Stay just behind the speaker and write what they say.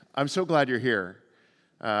I'm so glad you're here.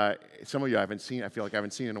 Some of you I feel like I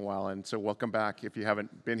haven't seen in a while, and so welcome back if you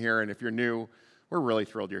haven't been here, and if you're new, we're really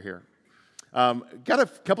thrilled you're here. Got a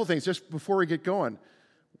couple things just before we get going.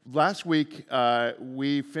 Last week,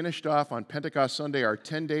 we finished off on Pentecost Sunday our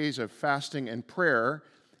 10 days of fasting and prayer,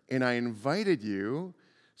 and I invited you,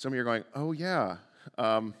 some of you are going, oh yeah,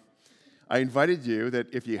 I invited you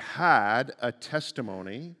that if you had a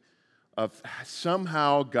testimony of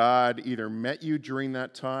somehow God either met you during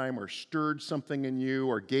that time or stirred something in you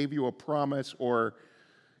or gave you a promise or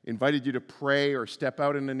invited you to pray or step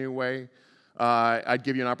out in a new way, I'd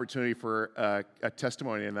give you an opportunity for a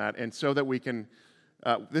testimony in that. And so that we can,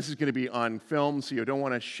 this is going to be on film, so you don't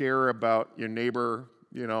want to share about your neighbor,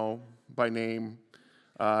 by name.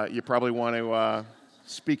 You probably want to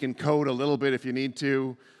speak in code a little bit if you need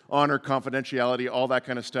to, honor confidentiality, all that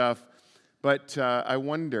kind of stuff. But I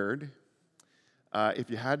wondered if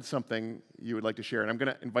you had something you would like to share. And I'm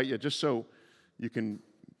going to invite you just so you can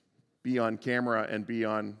be on camera and be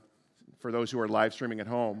on, for those who are live streaming at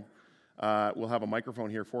home, we'll have a microphone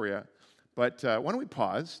here for you. But why don't we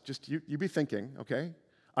pause? Just you be thinking, okay?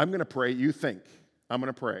 I'm going to pray. You think. I'm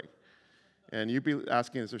going to pray. And you be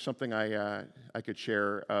asking, is there something I could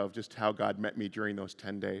share of just how God met me during those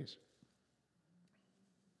 10 days?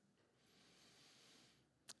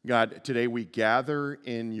 God, today we gather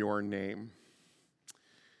in your name.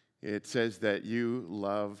 It says that you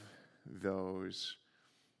love those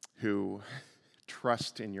who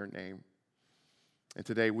trust in your name. And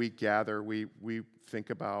today we gather, we think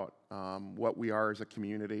about what we are as a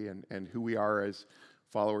community and who we are as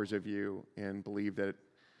followers of you, and believe that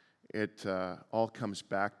it all comes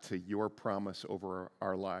back to your promise over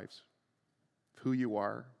our lives. Who you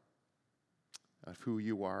are,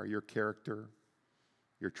 your character,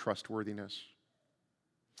 your trustworthiness.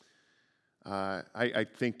 I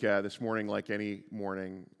think this morning, like any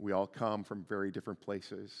morning, we all come from very different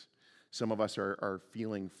places. Some of us are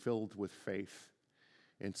feeling filled with faith,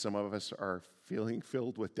 and some of us are feeling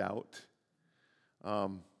filled with doubt.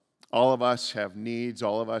 All of us have needs.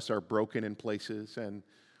 All of us are broken in places, and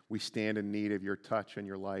we stand in need of your touch and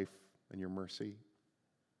your life and your mercy.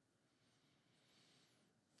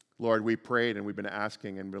 Lord, we prayed and we've been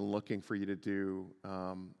asking and been looking for you to do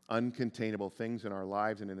uncontainable things in our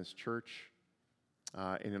lives and in this church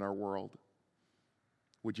and in our world.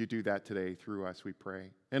 Would you do that today through us, we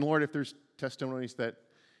pray. And Lord, if there's testimonies that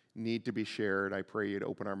need to be shared, I pray you'd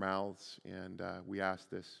open our mouths, and we ask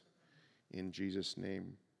this in Jesus'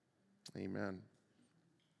 name. Amen.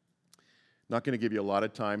 Not going to give you a lot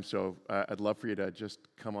of time, so I'd love for you to just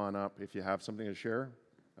come on up if you have something to share,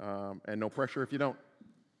 and no pressure if you don't.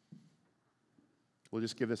 We'll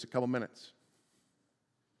just give this a couple minutes.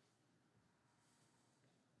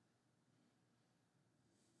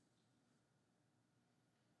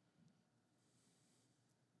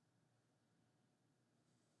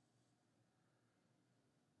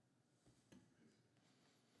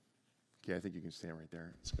 Okay, I think you can stand right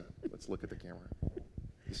there. Let's look at the camera.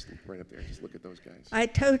 Just right up there. Just look at those guys. I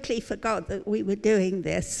totally forgot that we were doing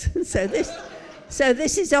this. So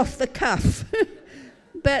this is off the cuff.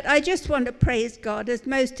 But I just want to praise God, as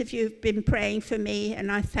most of you have been praying for me,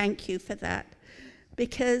 and I thank you for that,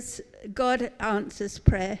 because God answers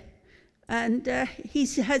prayer, and He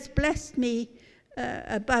has blessed me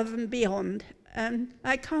above and beyond. And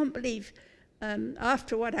I can't believe,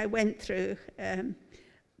 after what I went through,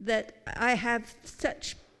 that I have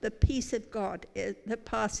such the peace of God that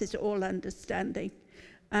passes all understanding,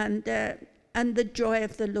 and the joy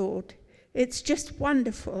of the Lord. It's just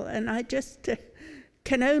wonderful, and I just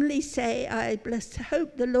can only say I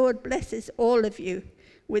hope the Lord blesses all of you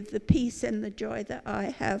with the peace and the joy that I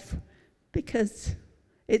have, because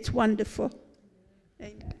it's wonderful.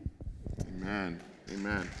 Amen. Amen.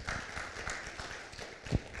 Amen.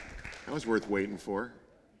 That was worth waiting for.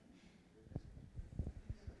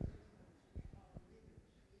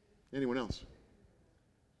 Anyone else?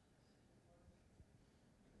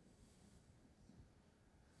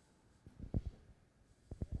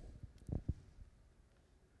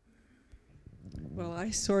 Well, I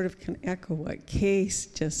sort of can echo what Case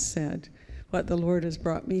just said, what the Lord has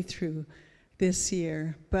brought me through this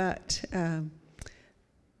year. But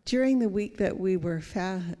during the week that we were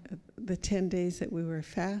the 10 days that we were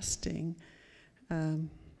fasting,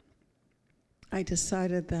 I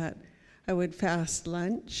decided that I would fast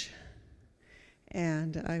lunch,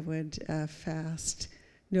 and I would fast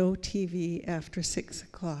no TV after 6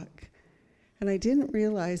 o'clock. And I didn't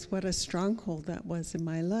realize what a stronghold that was in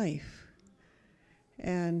my life.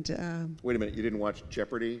 And wait a minute, you didn't watch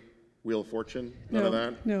Jeopardy, Wheel of Fortune? None of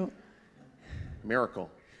that? No. Miracle.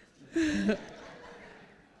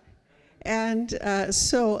 And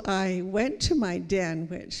so I went to my den,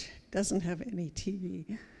 which doesn't have any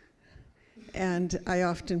TV, and I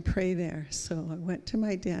often pray there. So I went to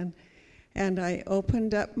my den, and I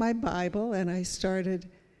opened up my Bible, and I started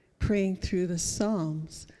praying through the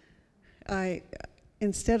Psalms.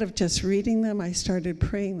 Instead of just reading them, I started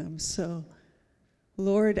praying them. So,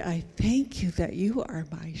 Lord, I thank you that you are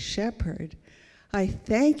my shepherd. I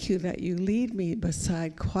thank you that you lead me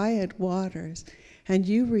beside quiet waters, and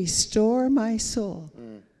you restore my soul.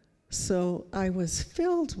 So I was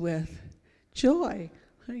filled with joy,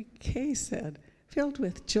 like Kay said, filled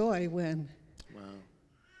with joy when,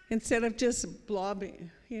 instead of just blobbing,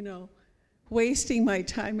 wasting my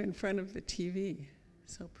time in front of the TV.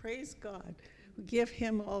 So praise God. We give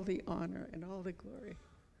him all the honor and all the glory.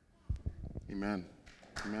 Amen.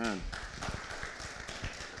 Amen.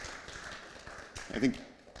 I think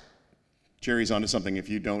Jerry's onto something. If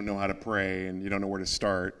you don't know how to pray and you don't know where to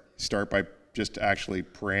start by just actually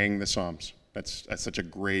praying the Psalms. That's such a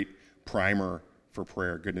great primer for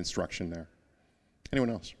prayer. Good instruction there. Anyone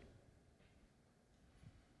else?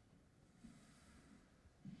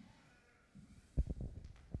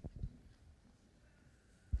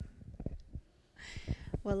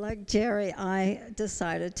 Well, like Jerry, I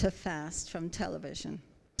decided to fast from television.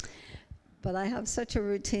 But I have such a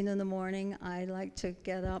routine in the morning. I like to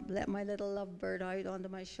get up, let my little lovebird out onto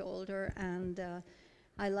my shoulder, and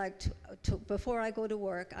I like to, before I go to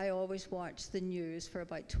work, I always watch the news for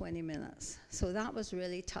about 20 minutes. So that was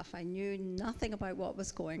really tough. I knew nothing about what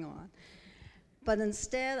was going on. But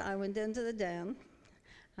instead, I went into the den,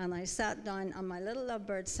 and I sat down, and my little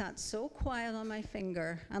lovebird sat so quiet on my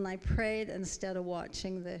finger, and I prayed instead of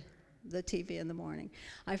watching the TV in the morning.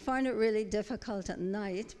 I found it really difficult at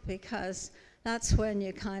night because that's when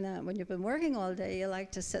when you've been working all day, you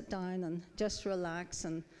like to sit down and just relax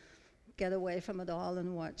and get away from it all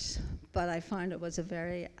and watch. But I found it was a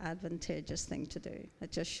very advantageous thing to do.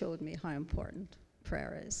 It just showed me how important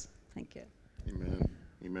prayer is. Thank you. Amen.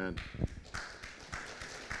 Amen.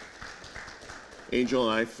 Angel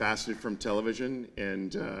and I fasted from television,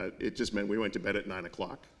 and it just meant we went to bed at 9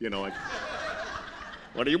 o'clock.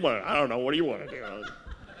 What do you want? I don't know. What do you want to do?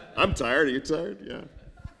 I'm tired. Are you tired?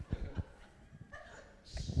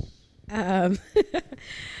 Yeah.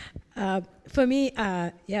 For me,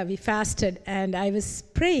 we fasted, and I was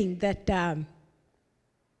praying that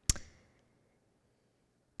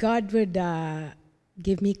God would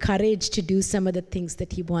give me courage to do some of the things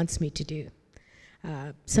that He wants me to do.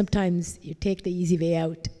 Sometimes you take the easy way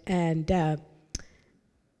out, and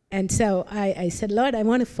so I said, Lord, I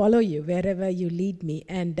want to follow you wherever you lead me.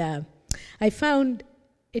 And I found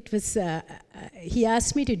it was, He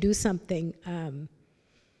asked me to do something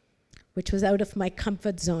which was out of my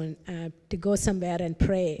comfort zone, to go somewhere and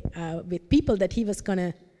pray with people that He was going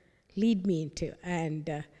to lead me into.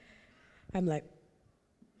 And I'm like,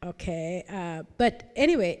 okay. But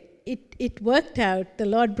anyway, it worked out. The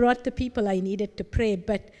Lord brought the people I needed to pray,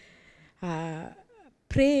 but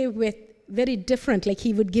pray with very different. Like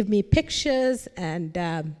He would give me pictures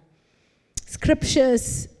and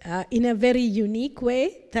scriptures in a very unique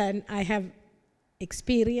way than I have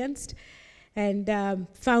experienced, and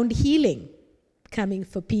found healing coming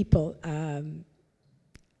for people,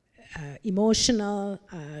 emotional,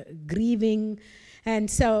 grieving. And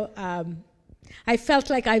so I felt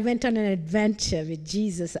like I went on an adventure with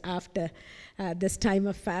Jesus after this time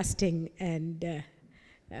of fasting and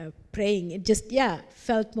praying. It just,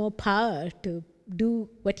 felt more power to do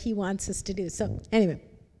what He wants us to do. So anyway.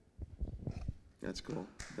 That's cool.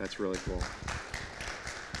 That's really cool.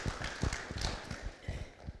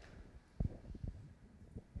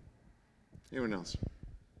 Anyone else?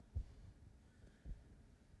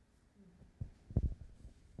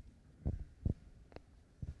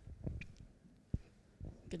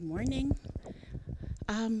 Good morning.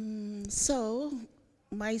 So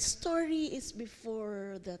my story is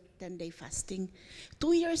before the 10-day fasting.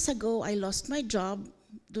 2 years ago, I lost my job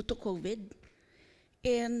due to COVID,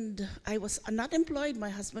 and I was not employed. My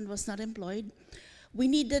husband was not employed. We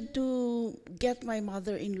needed to get my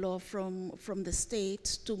mother-in-law from the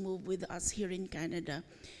States to move with us here in Canada.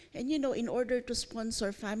 And in order to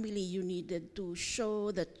sponsor family, you needed to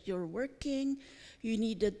show that you're working. You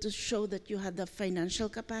needed to show that you had the financial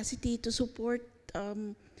capacity to support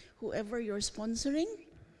whoever you're sponsoring.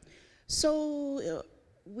 So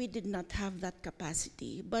we did not have that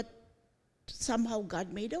capacity, but somehow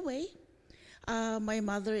God made a way. My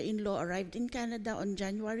mother-in-law arrived in Canada on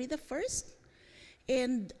January the 1st.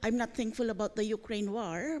 And I'm not thankful about the Ukraine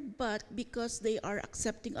war, but because they are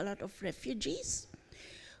accepting a lot of refugees,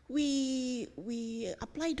 we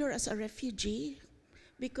applied her as a refugee.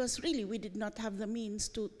 because really we did not have the means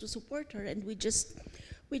to support her, and we just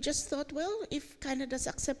thought, well, if Canada's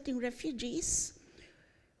accepting refugees,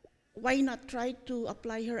 why not try to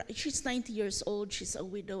apply her? She's 90 years old, she's a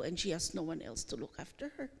widow, and she has no one else to look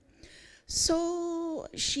after her. So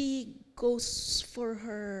she goes for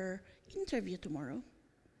her interview tomorrow.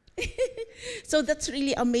 So that's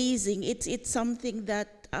really amazing. It's something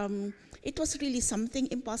that, it was really something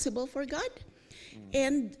impossible for God.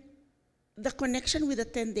 And the connection with the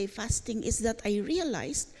 10-day fasting is that I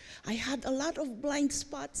realized I had a lot of blind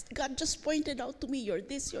spots. God just pointed out to me, you're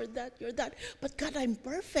this, you're that, you're that. But God, I'm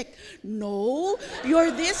perfect. No,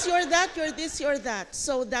 you're this, you're that, you're this, you're that.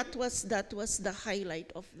 So that was the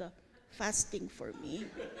highlight of the fasting for me.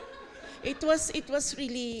 It was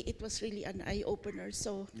really an eye opener.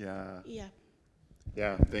 So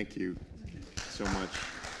Yeah, thank you so much.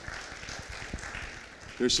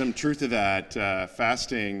 There's some truth to that.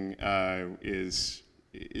 Fasting is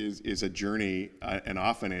a journey, and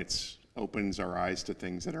often it opens our eyes to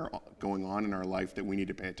things that are going on in our life that we need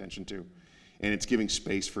to pay attention to, and it's giving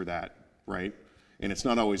space for that, right? And it's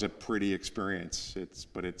not always a pretty experience.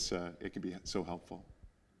 But it can be so helpful.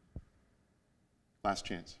 Last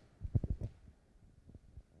chance.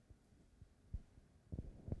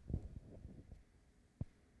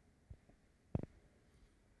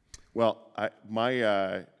 Well,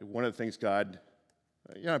 one of the things God,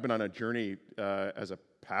 I've been on a journey as a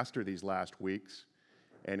pastor these last weeks,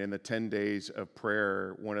 and in the 10 days of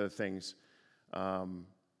prayer, one of the things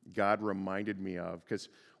God reminded me of, because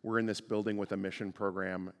we're in this building with a mission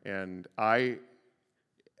program, and I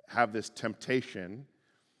have this temptation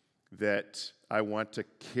that I want to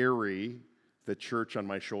carry the church on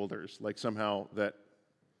my shoulders, like somehow that,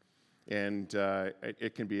 and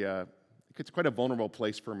it can be it's quite a vulnerable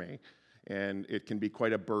place for me, and it can be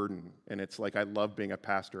quite a burden. And it's like I love being a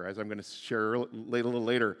pastor. As I'm going to share a little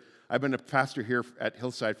later, I've been a pastor here at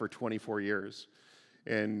Hillside for 24 years,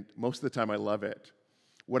 and most of the time I love it.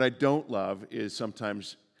 What I don't love is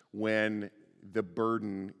sometimes when the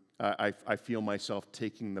burden, I feel myself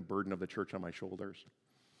taking the burden of the church on my shoulders.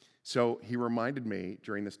 So he reminded me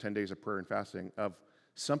during this 10 days of prayer and fasting of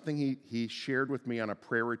something he shared with me on a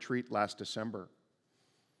prayer retreat last December.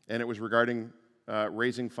 And it was regarding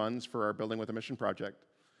raising funds for our Building with a Mission project.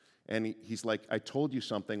 And he's like, I told you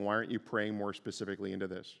something. Why aren't you praying more specifically into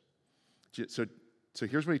this? So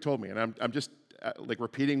here's what he told me. And I'm just like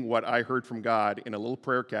repeating what I heard from God in a little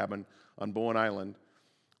prayer cabin on Bowen Island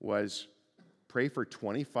was pray for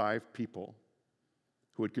 25 people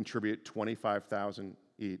who would contribute $25,000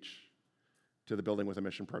 each to the Building with a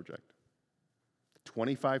Mission project.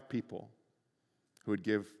 25 people who would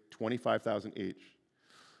give $25,000 each.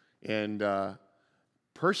 And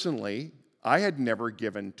personally, I had never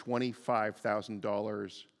given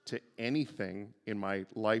 $25,000 to anything in my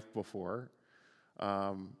life before.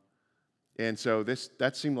 And so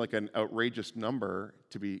that seemed like an outrageous number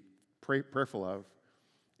to be prayerful of.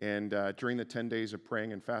 And during the 10 days of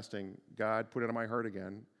praying and fasting, God put it on my heart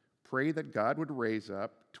again. Pray that God would raise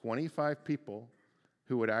up 25 people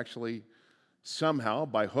who would actually somehow,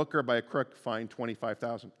 by hook or by crook, find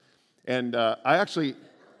 $25,000. And I actually...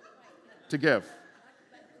 to give.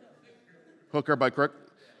 Hook or by crook?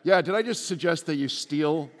 Yeah, did I just suggest that you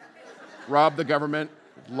steal, rob the government,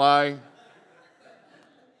 lie?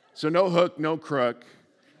 So no hook, no crook.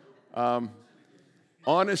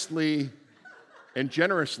 Honestly and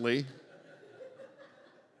generously.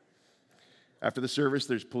 After the service,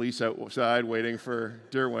 there's police outside waiting for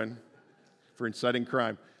Durwin for inciting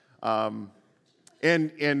crime.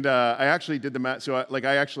 And I actually did the math. So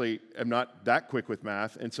I actually am not that quick with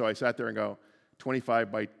math. And so I sat there and go,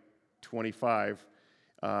 25 by 25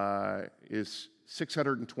 is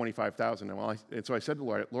 625,000. And so I said to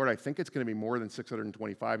the Lord, I think it's going to be more than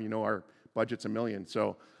 625. You know our budget's $1 million.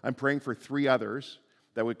 So I'm praying for 3 others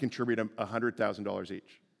that would contribute $100,000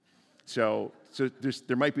 each. So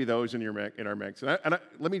there might be those in our mix. And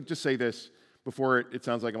let me just say this before it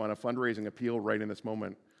sounds like I'm on a fundraising appeal right in this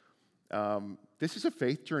moment. This is a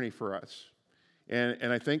faith journey for us.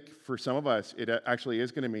 And I think for some of us, it actually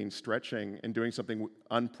is going to mean stretching and doing something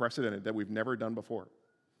unprecedented that we've never done before.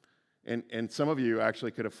 And some of you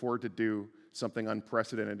actually could afford to do something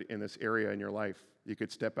unprecedented in this area in your life. You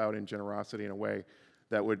could step out in generosity in a way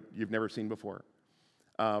that you've never seen before.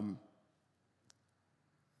 And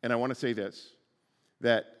I want to say this,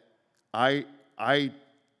 that I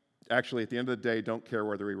actually, at the end of the day, don't care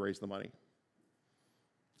whether we raise the money.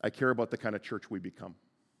 I care about the kind of church we become.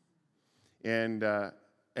 And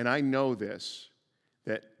I know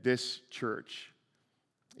that this church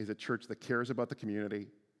is a church that cares about the community,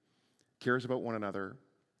 cares about one another,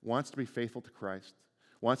 wants to be faithful to Christ,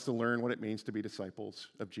 wants to learn what it means to be disciples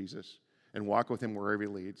of Jesus and walk with him wherever he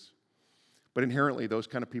leads. But inherently, those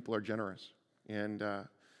kind of people are generous. And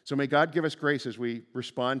so may God give us grace as we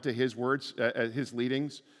respond to his words, his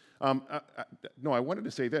leadings. I wanted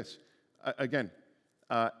to say this. Again,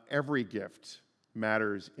 every gift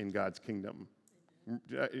matters in God's kingdom.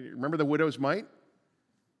 Remember the widow's mite?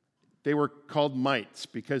 They were called mites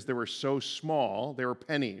because they were so small, they were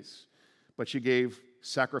pennies, but she gave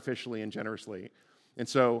sacrificially and generously. And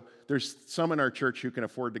so there's some in our church who can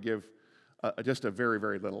afford to give just a very,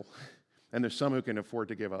 very little. And there's some who can afford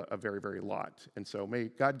to give a very, very lot. And so may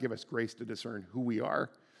God give us grace to discern who we are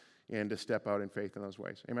and to step out in faith in those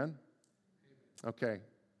ways. Amen? Okay.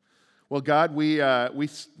 Well, God, we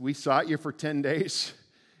sought you for 10 days,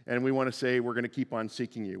 and we want to say we're going to keep on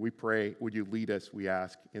seeking you. We pray, would you lead us, we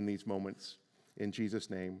ask, in these moments. In Jesus'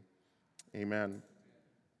 name, amen.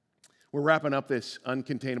 We're wrapping up this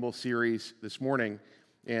Uncontainable series this morning,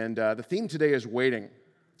 and the theme today is waiting.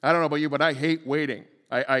 I don't know about you, but I hate waiting.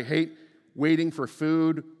 I hate waiting for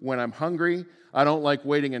food when I'm hungry. I don't like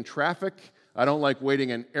waiting in traffic. I don't like waiting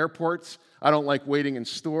in airports. I don't like waiting in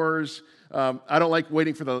stores. I don't like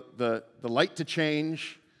waiting for the light to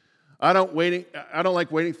change. I don't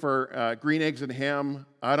like waiting for green eggs and ham.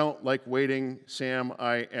 I don't like waiting, Sam,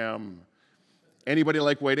 I am. Anybody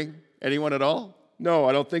like waiting? Anyone at all? No,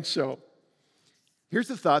 I don't think so. Here's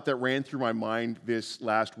the thought that ran through my mind this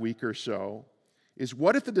last week or so, is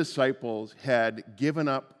what if the disciples had given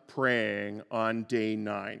up praying on day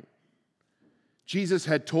 9? Jesus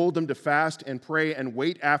had told them to fast and pray and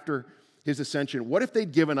wait after his ascension. What if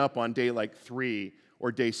they'd given up on day 3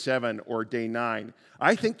 or day 7 or day 9?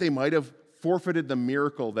 I think they might have forfeited the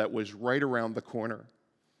miracle that was right around the corner.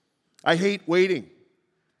 I hate waiting,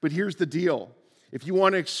 but here's the deal. If you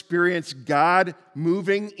want to experience God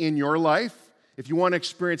moving in your life, if you want to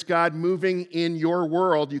experience God moving in your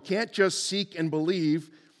world, you can't just seek and believe.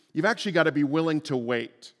 You've actually got to be willing to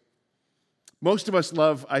wait. Most of us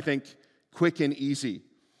love, I think, quick and easy.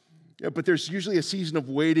 But there's usually a season of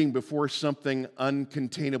waiting before something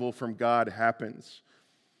uncontainable from God happens.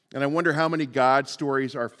 And I wonder how many God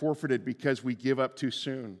stories are forfeited because we give up too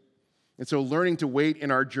soon. And so learning to wait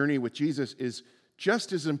in our journey with Jesus is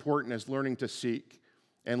just as important as learning to seek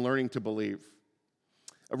and learning to believe.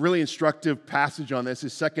 A really instructive passage on this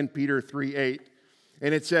is 2 Peter 3:8.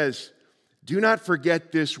 And it says, "Do not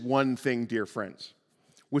forget this one thing, dear friends.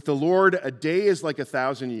 With the Lord, a day is like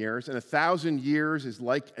 1,000 years, and 1,000 years is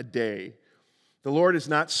like a day. The Lord is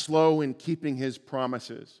not slow in keeping his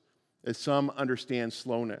promises, as some understand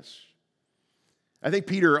slowness." I think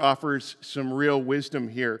Peter offers some real wisdom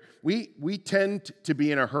here. We tend to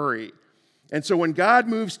be in a hurry. And so when God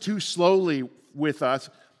moves too slowly with us,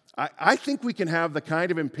 I think we can have the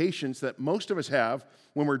kind of impatience that most of us have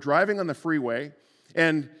when we're driving on the freeway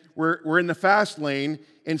and we're in the fast lane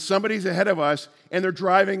and somebody's ahead of us and they're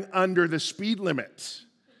driving under the speed limit,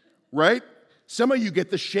 right? Some of you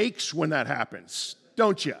get the shakes when that happens,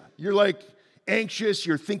 don't you? You're like anxious,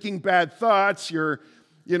 you're thinking bad thoughts, you're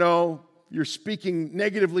speaking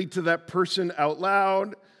negatively to that person out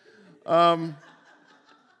loud.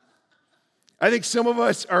 I think some of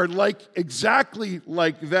us are exactly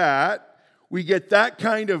like that. We get that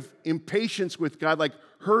kind of impatience with God, like,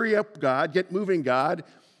 hurry up, God, get moving, God.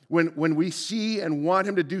 When we see and want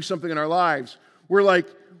him to do something in our lives,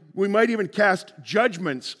 we might even cast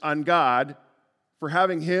judgments on God for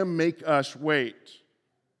having him make us wait.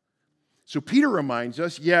 So Peter reminds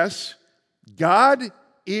us, yes, God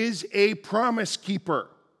is a promise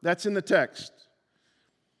keeper. That's in the text.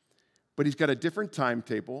 But he's got a different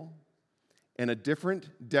timetable and a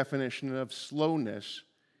different definition of slowness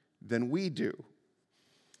than we do.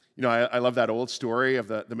 You know, I love that old story of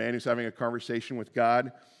the man who's having a conversation with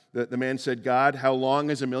God. The man said, "God, how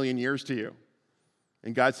long is 1,000,000 years to you?"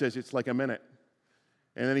 And God says, "It's like a minute."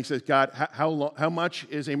 And then he says, "God, how much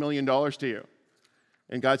is $1,000,000 to you?"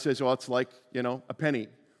 And God says, "Well, it's like, a penny."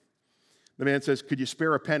 The man says, "Could you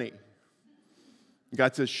spare a penny?" And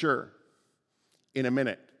God says, "Sure, in a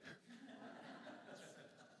minute."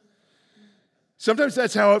 Sometimes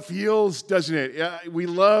that's how it feels, doesn't it? We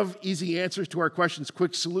love easy answers to our questions,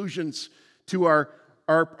 quick solutions to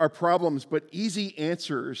our problems, but easy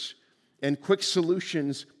answers and quick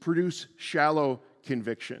solutions produce shallow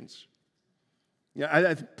convictions.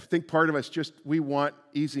 I think part of us we want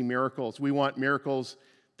easy miracles. We want miracles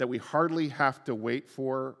that we hardly have to wait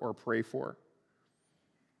for or pray for.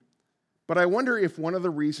 But I wonder if one of the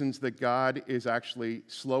reasons that God is actually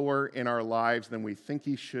slower in our lives than we think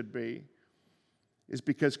he should be is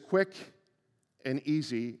because quick and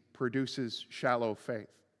easy produces shallow faith.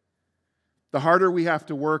 The harder we have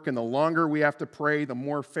to work and the longer we have to pray, the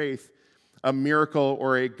more faith a miracle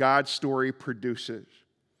or a God story produces.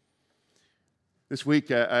 This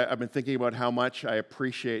week, I've been thinking about how much I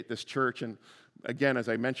appreciate this church. And again, as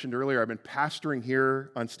I mentioned earlier, I've been pastoring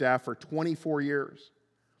here on staff for 24 years.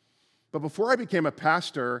 But before I became a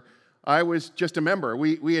pastor, I was just a member.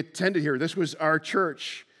 We attended here. This was our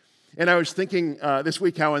church. And I was thinking this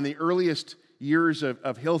week how in the earliest years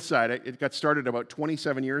of Hillside, it got started about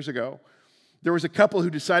 27 years ago, there was a couple who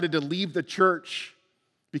decided to leave the church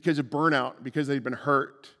because of burnout, because they'd been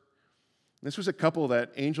hurt. This was a couple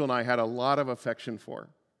that Angel and I had a lot of affection for.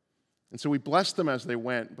 And so we blessed them as they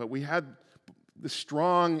went, but we had the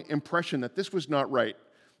strong impression that this was not right,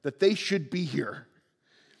 that they should be here.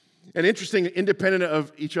 And interesting, independent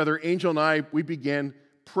of each other, Angel and I, we began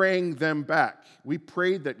praying them back. We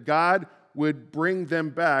prayed that God would bring them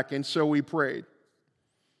back, and so we prayed.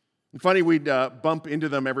 And funny, we'd bump into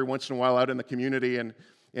them every once in a while out in the community,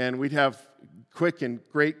 and we'd have quick and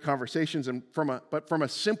great conversations. And but from a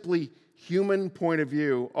simply human point of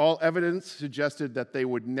view, all evidence suggested that they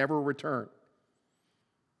would never return.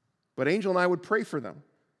 But Angel and I would pray for them.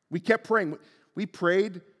 We kept praying. We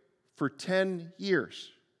prayed for 10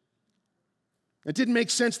 years. It didn't make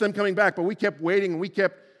sense them coming back, but we kept waiting and we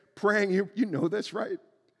kept praying. You know this, right?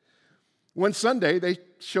 One Sunday, they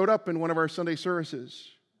showed up in one of our Sunday services.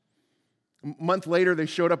 A month later, they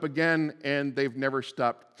showed up again, and they've never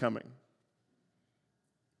stopped coming.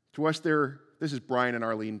 To us, this is Brian and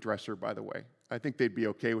Arlene Dresser, by the way. I think they'd be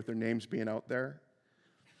okay with their names being out there.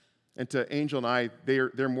 And to Angel and I,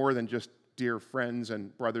 they're more than just dear friends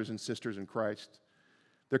and brothers and sisters in Christ.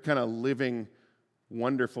 They're kind of living,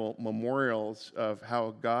 wonderful memorials of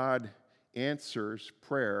how God answers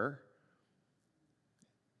prayer,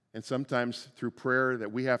 and sometimes through prayer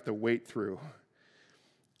that we have to wait through,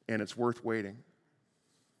 and it's worth waiting.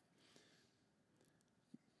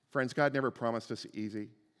 Friends, God never promised us easy.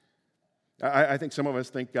 I think some of us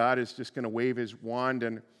think God is just going to wave his wand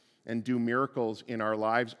and do miracles in our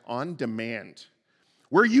lives on demand.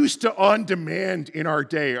 We're used to on demand in our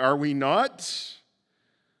day, are we not?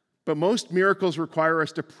 But most miracles require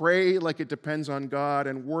us to pray like it depends on God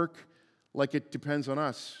and work like it depends on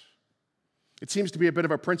us. It seems to be a bit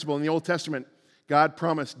of a principle. In the Old Testament, God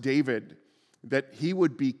promised David that he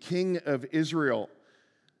would be king of Israel.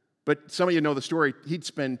 But some of you know the story. He'd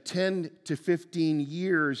spend 10 to 15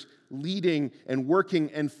 years leading and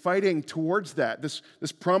working and fighting towards that, this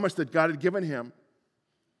promise that God had given him.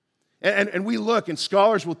 And we look, and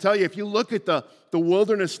scholars will tell you, if you look at the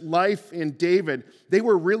wilderness life in David, they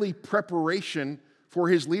were really preparation for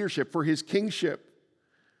his leadership, for his kingship.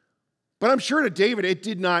 But I'm sure to David, it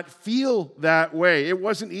did not feel that way. It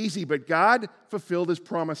wasn't easy, but God fulfilled his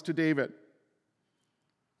promise to David.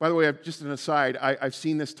 By the way, just an aside, I've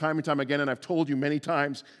seen this time and time again, and I've told you many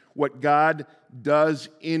times, what God does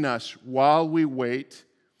in us while we wait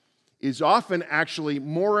is often actually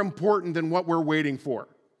more important than what we're waiting for.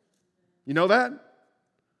 You know that?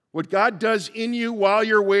 What God does in you while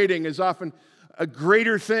you're waiting is often a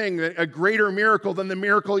greater thing, a greater miracle than the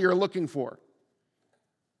miracle you're looking for.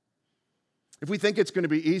 If we think it's going to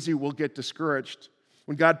be easy, we'll get discouraged.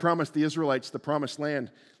 When God promised the Israelites the promised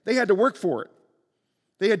land, they had to work for it.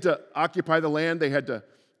 They had to occupy the land. They had to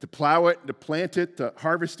plow it, to plant it, to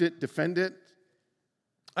harvest it, defend it.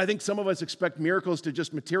 I think some of us expect miracles to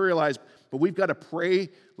just materialize, but we've got to pray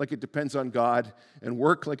like it depends on God and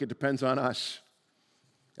work like it depends on us.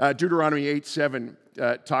 Deuteronomy 8:7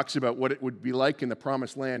 talks about what it would be like in the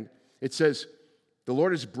promised land. It says, the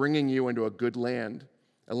Lord is bringing you into a good land,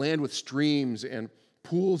 a land with streams and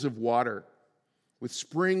pools of water, with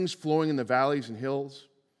springs flowing in the valleys and hills,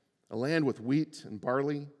 a land with wheat and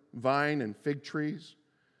barley, vine and fig trees,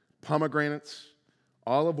 pomegranates,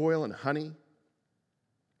 olive oil and honey,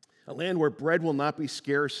 a land where bread will not be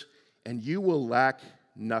scarce and you will lack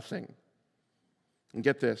nothing. And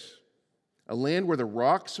get this, a land where the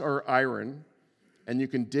rocks are iron and you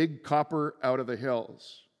can dig copper out of the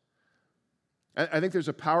hills. I think there's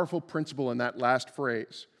a powerful principle in that last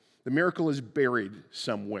phrase. The miracle is buried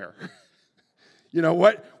somewhere. You know,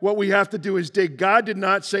 what we have to do is dig. God did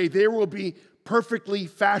not say there will be perfectly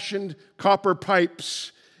fashioned copper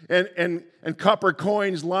pipes and copper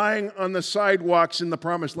coins lying on the sidewalks in the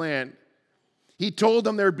promised land. He told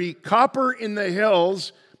them there'd be copper in the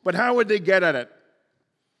hills, but how would they get at it?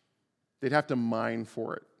 They'd have to mine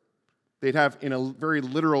for it. They'd have, in a very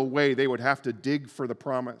literal way, they would have to dig for the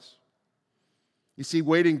promise. You see,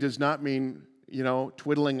 waiting does not mean,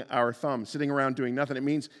 twiddling our thumbs, sitting around doing nothing. It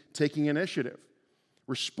means taking initiative,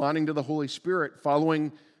 responding to the Holy Spirit,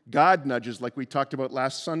 following God nudges like we talked about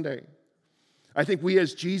last Sunday. I think we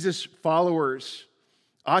as Jesus followers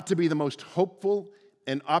ought to be the most hopeful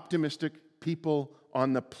and optimistic people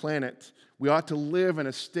on the planet. We ought to live in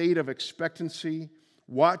a state of expectancy,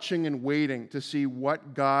 watching and waiting to see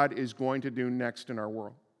what God is going to do next in our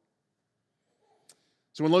world.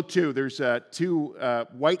 So in Luke 2, there's two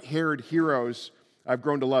white-haired heroes I've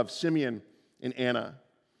grown to love, Simeon and Anna.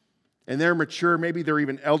 And they're mature, maybe they're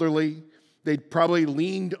even elderly. They'd probably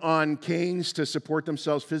leaned on canes to support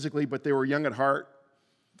themselves physically, but they were young at heart.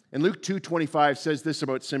 And Luke 2:25 says this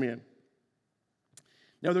about Simeon.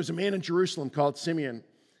 Now there's a man in Jerusalem called Simeon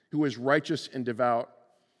who was righteous and devout.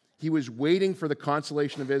 He was waiting for the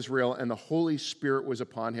consolation of Israel, and the Holy Spirit was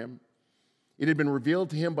upon him. It had been revealed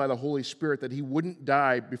to him by the Holy Spirit that he wouldn't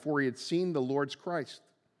die before he had seen the Lord's Christ.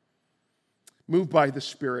 Moved by the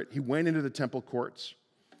Spirit, he went into the temple courts.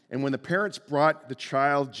 And when the parents brought the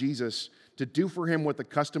child Jesus to do for him what the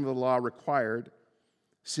custom of the law required,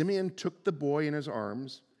 Simeon took the boy in his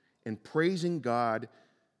arms and praising God,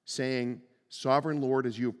 saying, Sovereign Lord,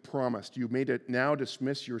 as you have promised, you made it now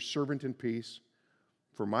dismiss your servant in peace,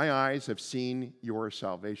 for my eyes have seen your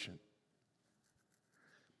salvation.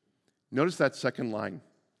 Notice that second line.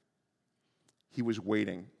 He was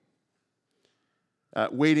waiting.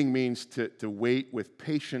 Waiting means to wait with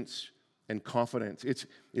patience and confidence.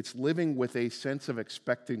 It's living with a sense of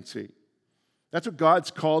expectancy. That's what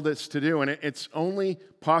God's called us to do, and it's only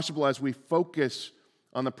possible as we focus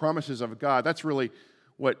on the promises of God. That's really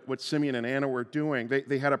what Simeon and Anna were doing.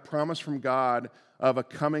 They had a promise from God of a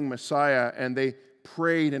coming Messiah, and they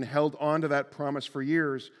prayed and held on to that promise for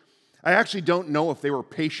years. I actually don't know if they were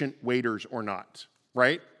patient waiters or not,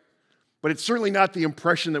 right? But it's certainly not the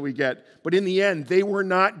impression that we get. But in the end, they were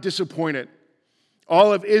not disappointed.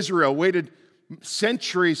 All of Israel waited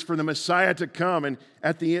centuries for the Messiah to come, and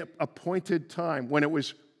at the appointed time, when it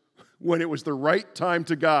was the right time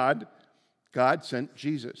to God, God sent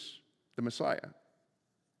Jesus, the Messiah.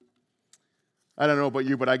 I don't know about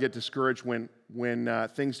you, but I get discouraged when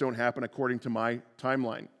things don't happen according to my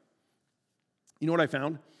timeline. You know what I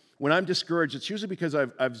found? When I'm discouraged, it's usually because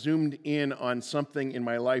I've zoomed in on something in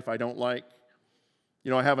my life I don't like.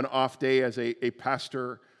 You know, I have an off day as a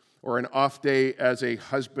pastor or an off day as a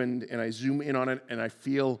husband, and I zoom in on it, and I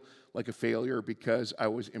feel like a failure because I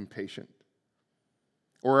was impatient.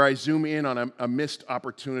 Or I zoom in on a missed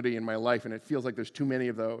opportunity in my life, and it feels like there's too many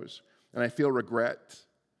of those, and I feel regret.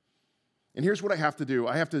 And here's what I have to do.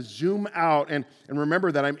 I have to zoom out and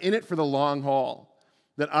remember that I'm in it for the long haul,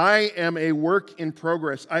 that I am a work in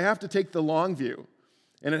progress. I have to take the long view.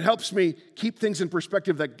 And it helps me keep things in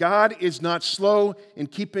perspective that God is not slow in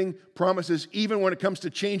keeping promises, even when it comes to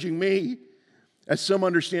changing me, as some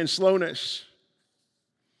understand slowness.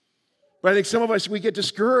 But I think some of us, we get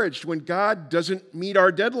discouraged when God doesn't meet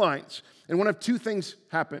our deadlines. And one of two things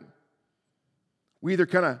happen. We either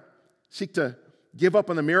kind of seek to give up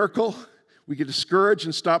on the miracle, we get discouraged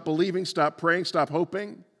and stop believing, stop praying, stop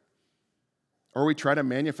hoping, or we try to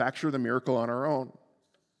manufacture the miracle on our own.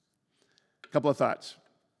 A couple of thoughts.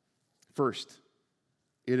 First,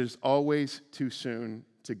 it is always too soon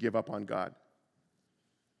to give up on God.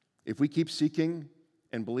 If we keep seeking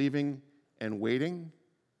and believing and waiting,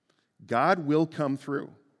 God will come through.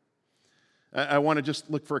 I want to just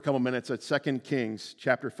look for a couple minutes at 2 Kings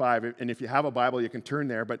chapter 5. And if you have a Bible, you can turn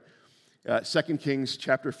there. But 2 Kings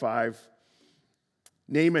chapter 5,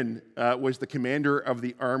 Naaman was the commander of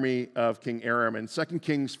the army of King Aram. And 2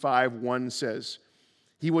 Kings 5:1 says,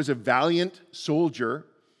 he was a valiant soldier,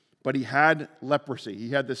 but he had leprosy. He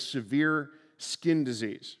had this severe skin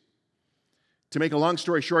disease. To make a long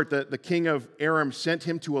story short, the king of Aram sent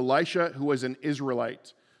him to Elisha, who was an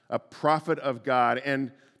Israelite, a prophet of God,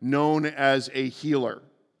 and known as a healer.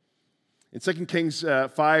 In 2 Kings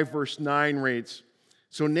 5, verse 9 reads,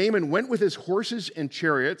 so Naaman went with his horses and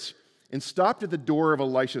chariots and stopped at the door of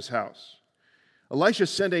Elisha's house. Elisha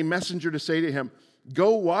sent a messenger to say to him,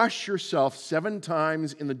 go wash yourself 7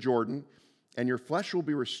 times in the Jordan, and your flesh will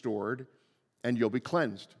be restored, and you'll be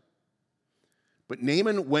cleansed. But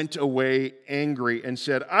Naaman went away angry and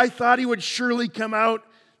said, I thought he would surely come out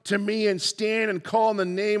to me and stand and call on the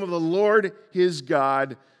name of the Lord his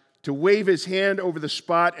God to wave his hand over the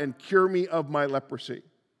spot and cure me of my leprosy.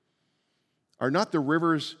 Are not the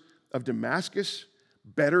rivers of Damascus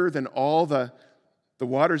better than all the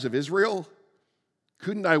waters of Israel?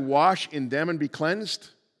 Couldn't I wash in them and be cleansed?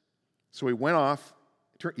 So he went off.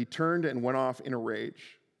 He turned and went off in a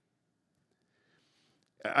rage.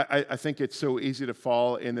 I think it's so easy to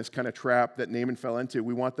fall in this kind of trap that Naaman fell into.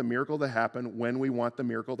 We want the miracle to happen when we want the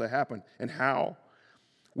miracle to happen. And how?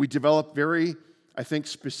 We develop very, I think,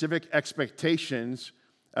 specific expectations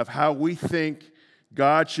of how we think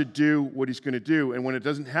God should do what he's going to do. And when it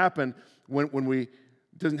doesn't happen, it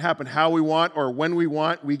doesn't happen how we want or when we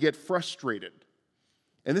want, we get frustrated.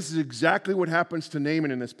 And this is exactly what happens to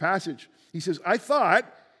Naaman in this passage. He says, I thought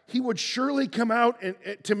he would surely come out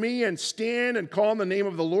to me and stand and call on the name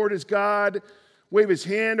of the Lord his God, wave his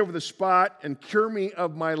hand over the spot, and cure me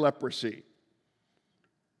of my leprosy.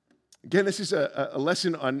 Again, this is a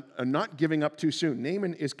lesson on not giving up too soon.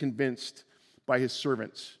 Naaman is convinced by his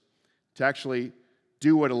servants to actually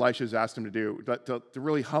do what Elisha's asked him to do, to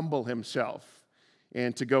really humble himself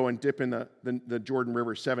and to go and dip in the Jordan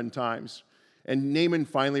River 7 times. And Naaman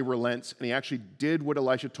finally relents, and he actually did what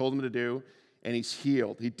Elisha told him to do, and he's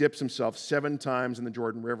healed. He dips himself 7 times in the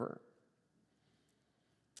Jordan River.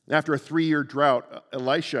 After a 3-year drought,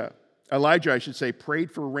 Elijah,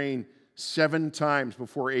 prayed for rain 7 times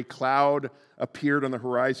before a cloud appeared on the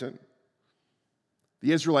horizon.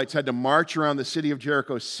 The Israelites had to march around the city of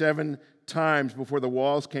Jericho 7 times before the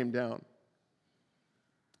walls came down.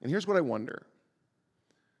 And here's what I wonder.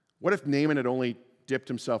 What if Naaman had only dipped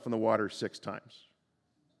himself in the water 6 times?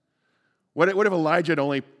 What if Elijah had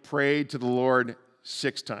only prayed to the Lord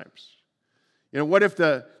 6 times? What if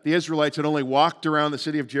the Israelites had only walked around the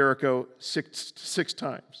city of Jericho six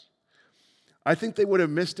times? I think they would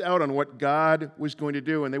have missed out on what God was going to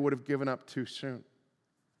do, and they would have given up too soon.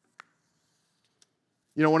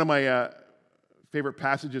 One of my favorite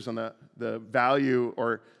passages on the value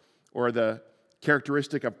or the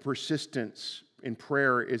characteristic of persistence in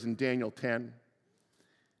prayer is in Daniel 10.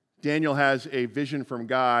 Daniel has a vision from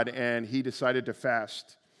God, and he decided to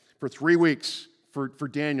fast. For 3 weeks, for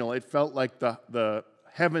Daniel, it felt like the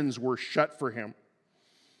heavens were shut for him.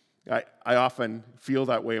 I often feel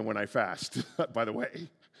that way when I fast, by the way.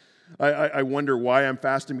 I wonder why I'm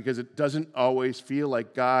fasting, because it doesn't always feel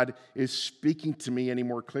like God is speaking to me any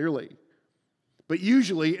more clearly. But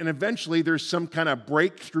usually and eventually there's some kind of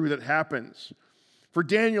breakthrough that happens. For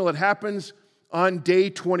Daniel, it happens on day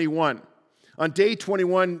 21. On day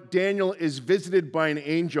 21, Daniel is visited by an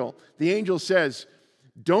angel. The angel says,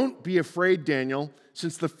 "Don't be afraid, Daniel,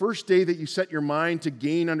 since the first day that you set your mind to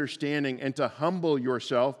gain understanding and to humble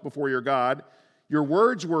yourself before your God, your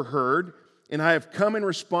words were heard, and I have come in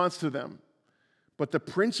response to them. But the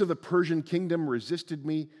prince of the Persian kingdom resisted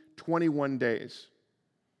me 21 days.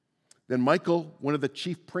 Then Michael, one of the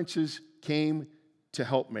chief princes, came to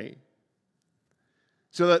help me."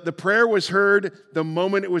 So that the prayer was heard the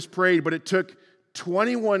moment it was prayed, but it took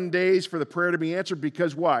 21 days for the prayer to be answered.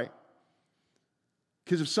 Because why?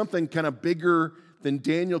 Because of something kind of bigger than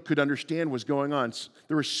Daniel could understand was going on.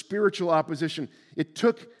 There was spiritual opposition. It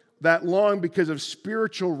took that long because of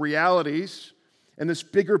spiritual realities and this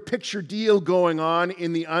bigger picture deal going on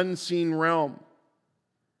in the unseen realm.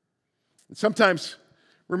 And sometimes,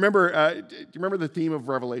 do you remember the theme of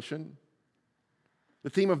Revelation? The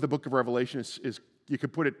theme of the book of Revelation is you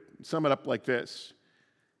could sum it up like this.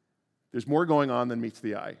 There's more going on than meets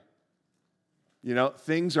the eye.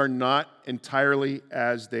 Things are not entirely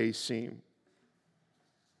as they seem.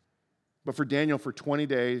 But for Daniel, for 20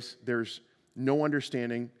 days, there's no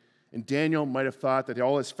understanding. And Daniel might have thought that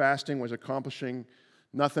all his fasting was accomplishing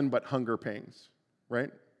nothing but hunger pains,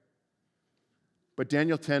 right? But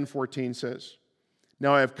Daniel 10:14 says,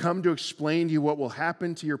 "Now I have come to explain to you what will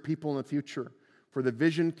happen to your people in the future, for the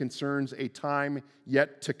vision concerns a time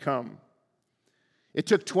yet to come." It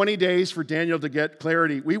took 20 days for Daniel to get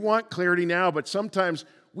clarity. We want clarity now, but sometimes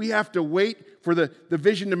we have to wait for the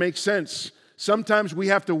vision to make sense. Sometimes we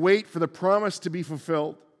have to wait for the promise to be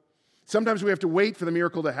fulfilled. Sometimes we have to wait for the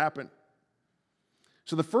miracle to happen.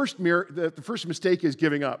 So the first mistake is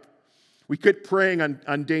giving up. We quit praying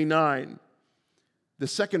on day 9. The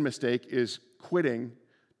second mistake is quitting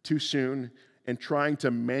too soon and trying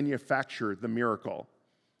to manufacture the miracle.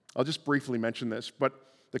 I'll just briefly mention this, but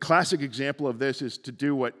the classic example of this is to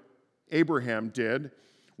do what Abraham did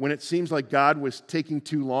when it seems like God was taking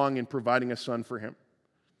too long in providing a son for him.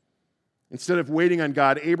 Instead of waiting on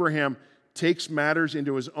God, Abraham takes matters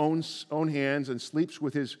into his own hands and sleeps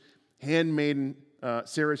with his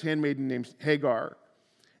Sarah's handmaiden named Hagar.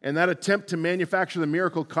 And that attempt to manufacture the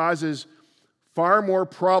miracle causes far more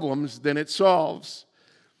problems than it solves.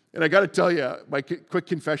 And I got to tell you, my quick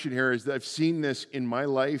confession here is that I've seen this in my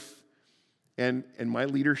life and in my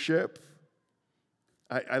leadership.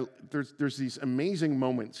 There's these amazing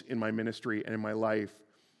moments in my ministry and in my life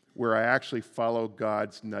where I actually follow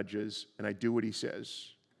God's nudges and I do what he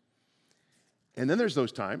says. And then there's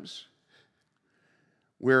those times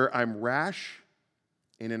where I'm rash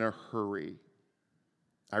and in a hurry.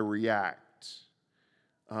 I react.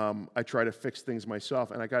 I try to fix things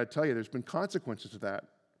myself. And I got to tell you, there's been consequences to that.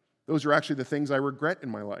 Those are actually the things I regret in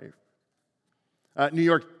my life. New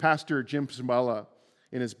York pastor Jim Cymbala,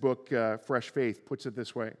 in his book, Fresh Faith, puts it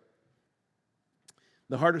this way.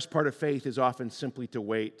 The hardest part of faith is often simply to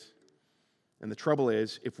wait. And the trouble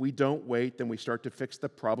is, if we don't wait, then we start to fix the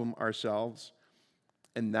problem ourselves,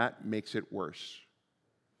 and that makes it worse.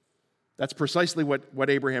 That's precisely what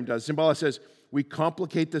Abraham does. Cymbala says, we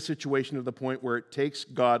complicate the situation to the point where it takes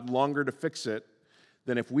God longer to fix it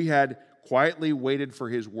than if we had quietly waited for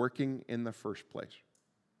his working in the first place.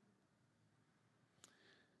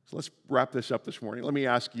 So let's wrap this up this morning. Let me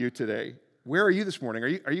ask you today, where are you this morning?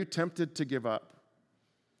 Are you tempted to give up?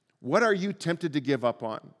 What are you tempted to give up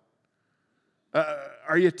on?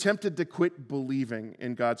 Are you tempted to quit believing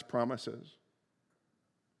in God's promises?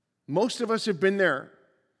 Most of us have been there.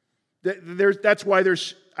 That's why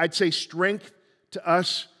there's, I'd say, strength to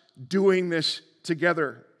us doing this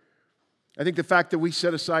together. I think the fact that we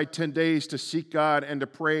set aside 10 days to seek God and to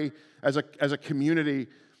pray as a community,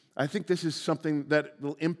 I think this is something that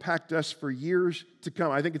will impact us for years to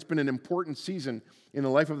come. I think it's been an important season in the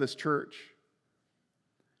life of this church.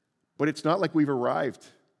 But it's not like we've arrived.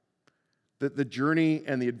 The journey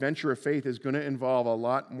and the adventure of faith is going to involve a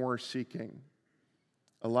lot more seeking,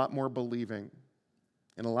 a lot more believing,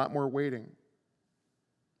 and a lot more waiting.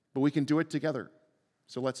 But we can do it together,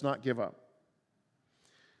 so let's not give up.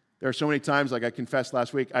 There are so many times, like I confessed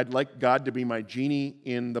last week, I'd like God to be my genie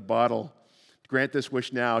in the bottle. Grant this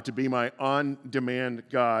wish now, to be my on-demand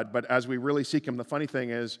God. But as we really seek him, the funny thing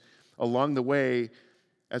is, along the way,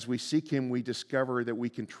 as we seek him, we discover that we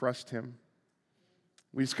can trust him.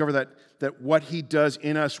 We discover that what he does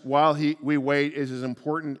in us while we wait is as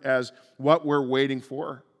important as what we're waiting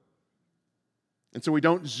for. And so we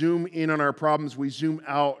don't zoom in on our problems, we zoom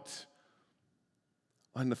out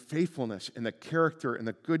on the faithfulness and the character and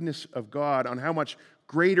the goodness of God, on how much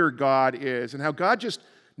greater God is, and how God just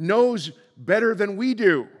knows better than we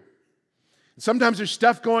do. Sometimes there's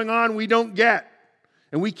stuff going on we don't get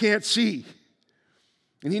and we can't see.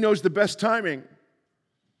 And he knows the best timing.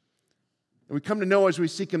 And we come to know as we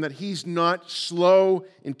seek him that he's not slow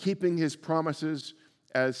in keeping his promises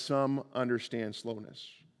as some understand slowness.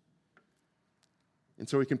 And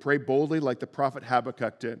so we can pray boldly like the prophet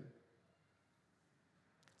Habakkuk did.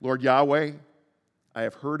 Lord Yahweh, I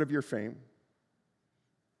have heard of your fame.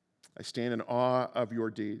 I stand in awe of your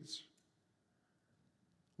deeds.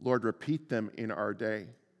 Lord, repeat them in our day.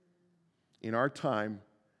 In our time,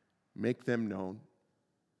 make them known.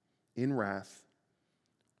 In wrath,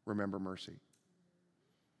 remember mercy.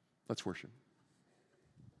 Let's worship.